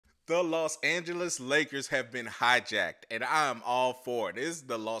The Los Angeles Lakers have been hijacked, and I'm all for it. This is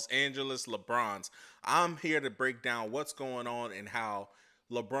the Los Angeles LeBrons. I'm here to break down what's going on and how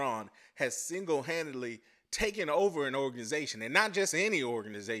LeBron has single-handedly taken over an organization, and not just any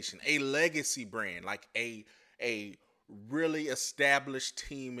organization, a legacy brand, like a really established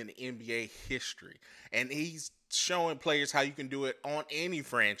team in NBA history. And he's showing players how you can do it on any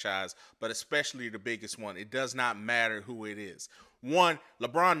franchise, but especially the biggest one. It does not matter who it is. One,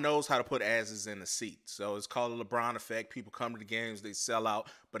 LeBron knows how to put asses in the seat. So it's called the LeBron effect. People come to the games, they sell out.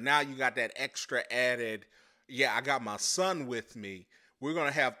 But now you got that extra added, yeah, I got my son with me. We're going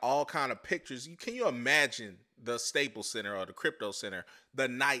to have all kind of pictures. Can you imagine the Staples Center or the Crypto Center, the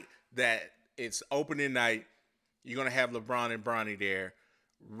night that it's opening night, you're going to have LeBron and Bronny there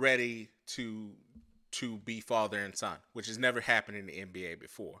ready to be father and son, which has never happened in the NBA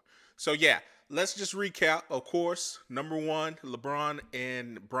before. So, yeah, let's just recap. Of course, number one, LeBron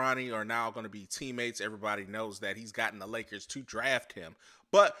and Bronny are now going to be teammates. Everybody knows that. He's gotten the Lakers to draft him.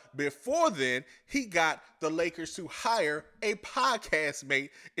 But before then, he got the Lakers to hire a podcast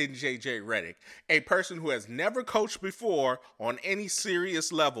mate in JJ Redick, a person who has never coached before on any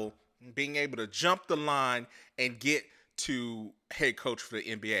serious level, being able to jump the line and get to head coach for the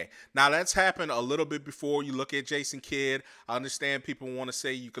NBA. Now, that's happened a little bit before. You look at Jason Kidd. I understand people want to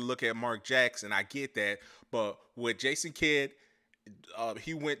say you can look at Mark Jackson. I get that. But with Jason Kidd,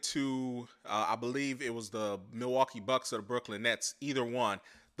 he went to, I believe it was the Milwaukee Bucks or the Brooklyn Nets, either one.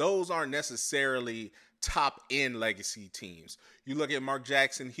 Those aren't necessarily top-end legacy teams. You look at Mark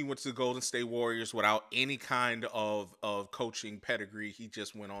Jackson, he went to the Golden State Warriors without any kind of coaching pedigree. He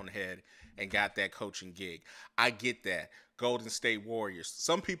just went on ahead and got that coaching gig. I get that. Golden State Warriors.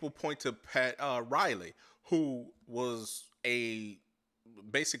 Some people point to Pat Riley, who was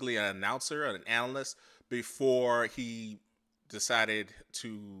basically an announcer, an analyst, before he decided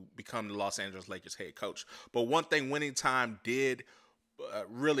to become the Los Angeles Lakers head coach. But one thing Winning Time did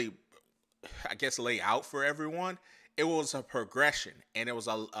really, I guess, lay out for everyone, it was a progression, and it was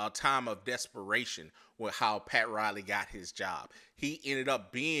a time of desperation with how Pat Riley got his job. He ended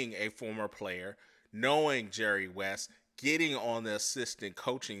up being a former player, knowing Jerry West, getting on the assistant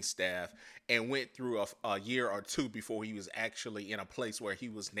coaching staff, and went through a year or two before he was actually in a place where he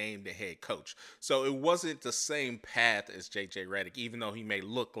was named the head coach. So it wasn't the same path as JJ Redick, even though he may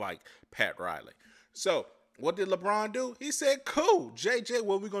look like Pat Riley. So what did LeBron do? He said, cool, JJ,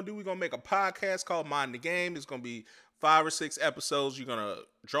 what we're going to do, we're going to make a podcast called Mind the Game. It's going to be 5 or 6 episodes. You're going to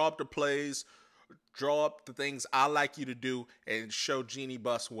draw up the plays, draw up the things I like you to do, and show Jeannie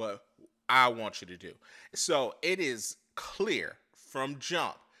Buss what I want you to do. So it is clear from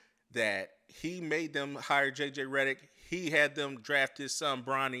jump that he made them hire JJ Redick. He had them draft his son,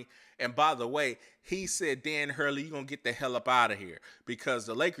 Bronny. And by the way, he said, Dan Hurley, you're going to get the hell up out of here. Because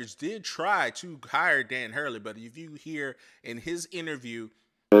the Lakers did try to hire Dan Hurley. But if you hear in his interview,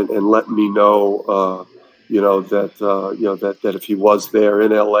 and let me know, that if he was there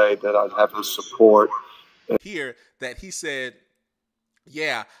in LA, that I'd have his support. Here that he said,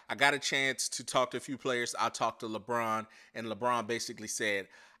 yeah, I got a chance to talk to a few players. I talked to LeBron, and LeBron basically said,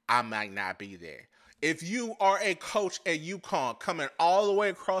 I might not be there. If you are a coach at UConn coming all the way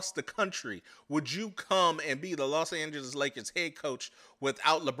across the country, would you come and be the Los Angeles Lakers head coach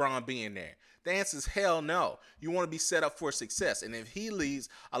without LeBron being there? The answer is hell no. You want to be set up for success. And if he leaves,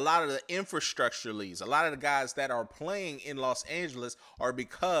 a lot of the infrastructure leaves. A lot of the guys that are playing in Los Angeles are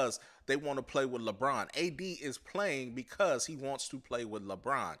because they want to play with LeBron. AD is playing because he wants to play with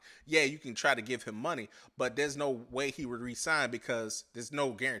LeBron. Yeah, you can try to give him money, but there's no way he would resign, because there's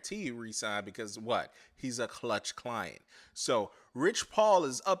no guarantee he would resign, because what? He's a clutch client. So Rich Paul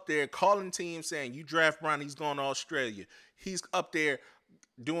is up there calling teams saying, you draft Bron, he's going to Australia. He's up there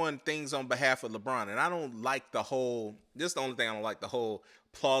doing things on behalf of LeBron. And I don't like the whole, this is the only thing I don't like, the whole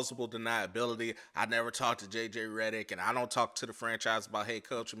plausible deniability. I never talked to JJ Redick, and I don't talk to the franchise about head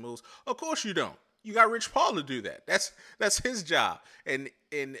coaching moves. Of course you don't. You got Rich Paul to do that. That's his job. And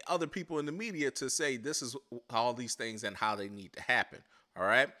other people in the media to say this is all these things and how they need to happen. All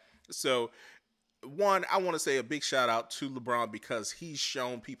right. So one, I want to say a big shout out to LeBron, because he's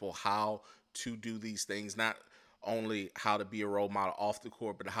shown people how to do these things, not only how to be a role model off the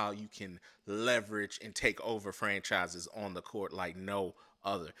court, but how you can leverage and take over franchises on the court like no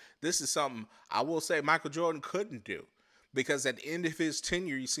other. This is something I will say Michael Jordan couldn't do, because at the end of his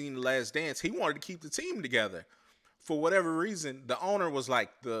tenure, you seen The Last Dance, he wanted to keep the team together. For whatever reason, the owner was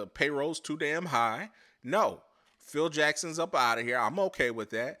like, the payroll's too damn high. No, Phil Jackson's up out of here. I'm okay with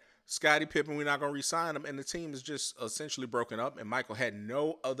that. Scottie Pippen, we're not going to re-sign him. And the team is just essentially broken up, and Michael had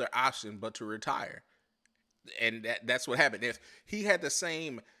no other option but to retire. And that's what happened. If he had the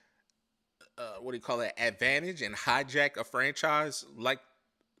same what do you call that, advantage and hijack a franchise like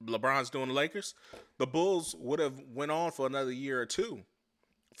LeBron's doing the Lakers, the Bulls would have went on for another year or two.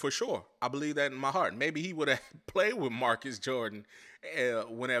 For sure. I believe that in my heart. Maybe he would have played with Marcus Jordan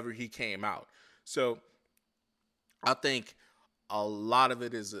whenever he came out. So I think a lot of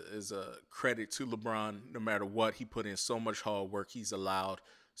it is a credit to LeBron. No matter what, he put in so much hard work. He's allowed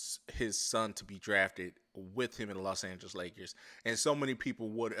his son to be drafted with him in the Los Angeles Lakers. And so many people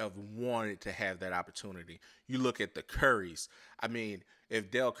would have wanted to have that opportunity. You look at the Currys. I mean,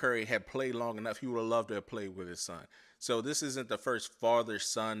 if Dell Curry had played long enough, he would have loved to have played with his son. So this isn't the first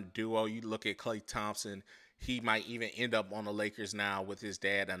father-son duo. You look at Klay Thompson. He might even end up on the Lakers now with his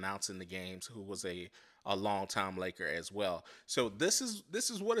dad announcing the games, who was a long-time Laker as well. So this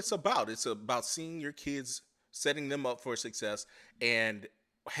is what it's about. It's about seeing your kids, setting them up for success, and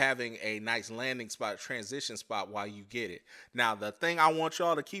having a nice landing spot, transition spot while you get it. Now, the thing I want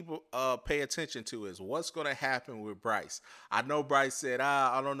y'all to keep pay attention to is what's going to happen with Bryce. I know Bryce said,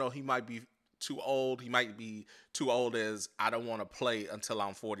 I don't know, he might be too old. He might be too old as I don't want to play until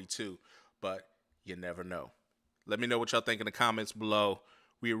I'm 42, but you never know. Let me know what y'all think in the comments below.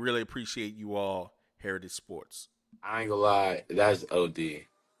 We really appreciate you all. Heritage Sports. I ain't gonna lie, that's OD.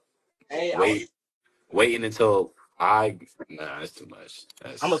 Hey, Waiting until nah, that's too much.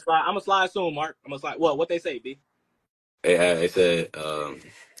 I'm gonna slide soon, Mark. I'm gonna slide. What they say, B? They said,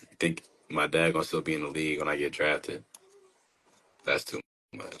 think my dad gonna still be in the league when I get drafted. That's too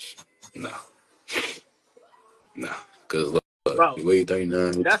much. No. Cause look, Bro, wait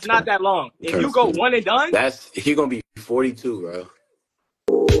 39. that's not that long. If you go one and done, he gonna be 42, bro.